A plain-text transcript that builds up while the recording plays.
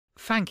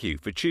thank you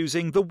for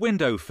choosing the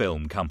Window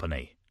Film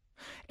Company.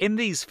 In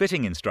these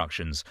fitting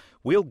instructions,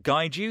 we'll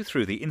guide you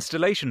through the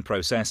installation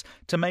process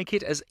to make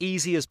it as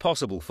easy as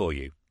possible for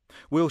you.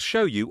 We'll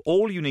show you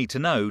all you need to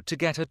know to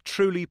get a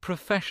truly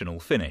professional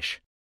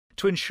finish.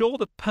 To ensure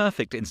the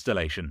perfect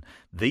installation,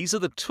 these are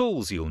the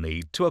tools you'll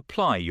need to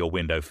apply your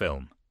window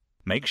film.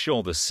 Make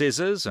sure the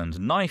scissors and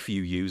knife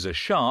you use are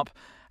sharp,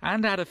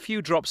 and add a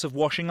few drops of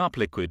washing up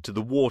liquid to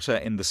the water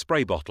in the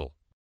spray bottle.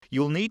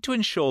 You'll need to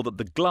ensure that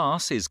the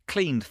glass is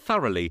cleaned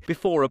thoroughly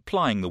before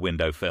applying the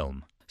window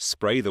film.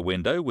 Spray the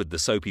window with the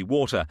soapy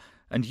water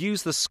and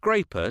use the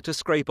scraper to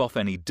scrape off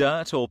any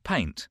dirt or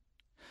paint.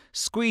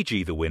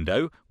 Squeegee the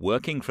window,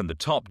 working from the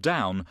top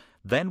down,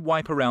 then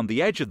wipe around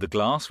the edge of the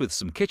glass with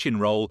some kitchen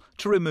roll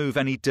to remove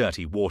any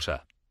dirty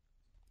water.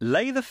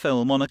 Lay the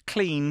film on a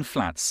clean,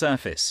 flat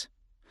surface.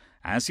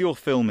 As your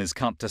film is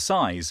cut to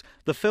size,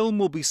 the film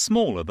will be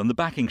smaller than the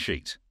backing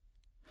sheet.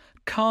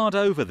 Card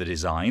over the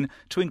design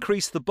to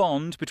increase the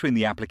bond between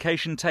the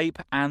application tape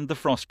and the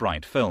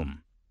Frostbrite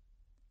film.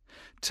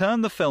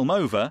 Turn the film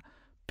over,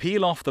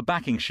 peel off the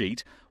backing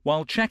sheet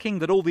while checking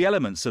that all the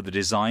elements of the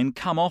design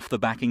come off the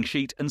backing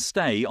sheet and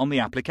stay on the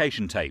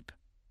application tape.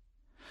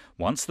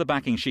 Once the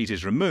backing sheet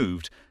is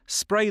removed,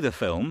 spray the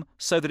film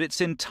so that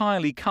it's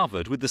entirely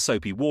covered with the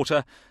soapy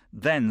water,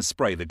 then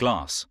spray the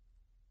glass.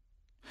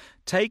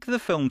 Take the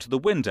film to the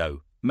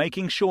window,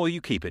 making sure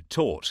you keep it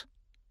taut.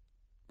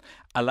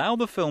 Allow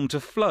the film to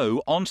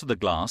flow onto the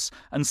glass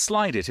and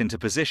slide it into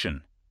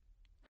position.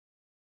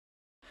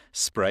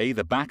 Spray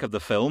the back of the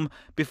film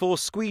before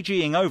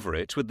squeegeeing over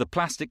it with the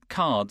plastic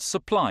cards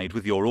supplied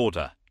with your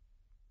order.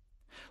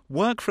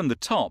 Work from the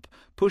top,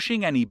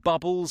 pushing any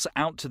bubbles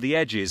out to the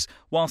edges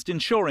whilst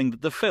ensuring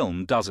that the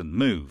film doesn't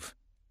move.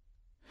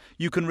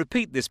 You can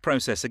repeat this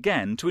process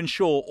again to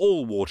ensure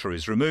all water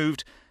is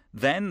removed,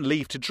 then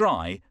leave to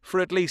dry for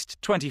at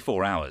least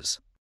 24 hours.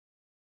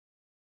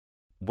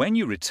 When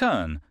you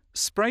return,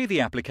 spray the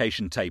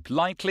application tape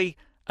lightly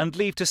and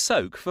leave to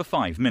soak for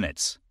 5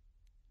 minutes.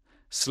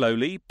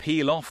 Slowly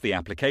peel off the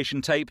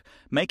application tape,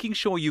 making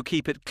sure you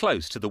keep it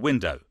close to the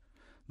window.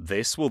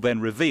 This will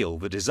then reveal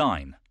the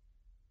design.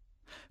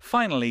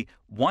 Finally,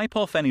 wipe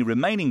off any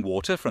remaining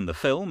water from the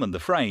film and the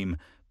frame,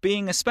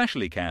 being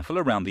especially careful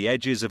around the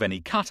edges of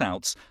any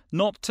cutouts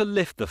not to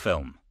lift the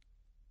film.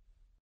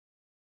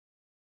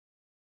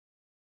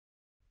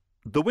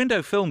 The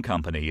Window Film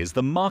Company is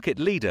the market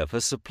leader for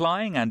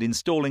supplying and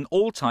installing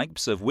all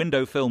types of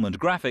window film and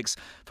graphics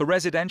for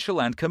residential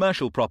and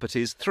commercial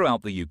properties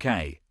throughout the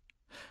UK.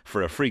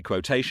 For a free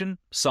quotation,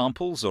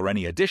 samples or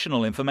any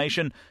additional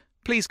information,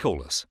 please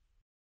call us.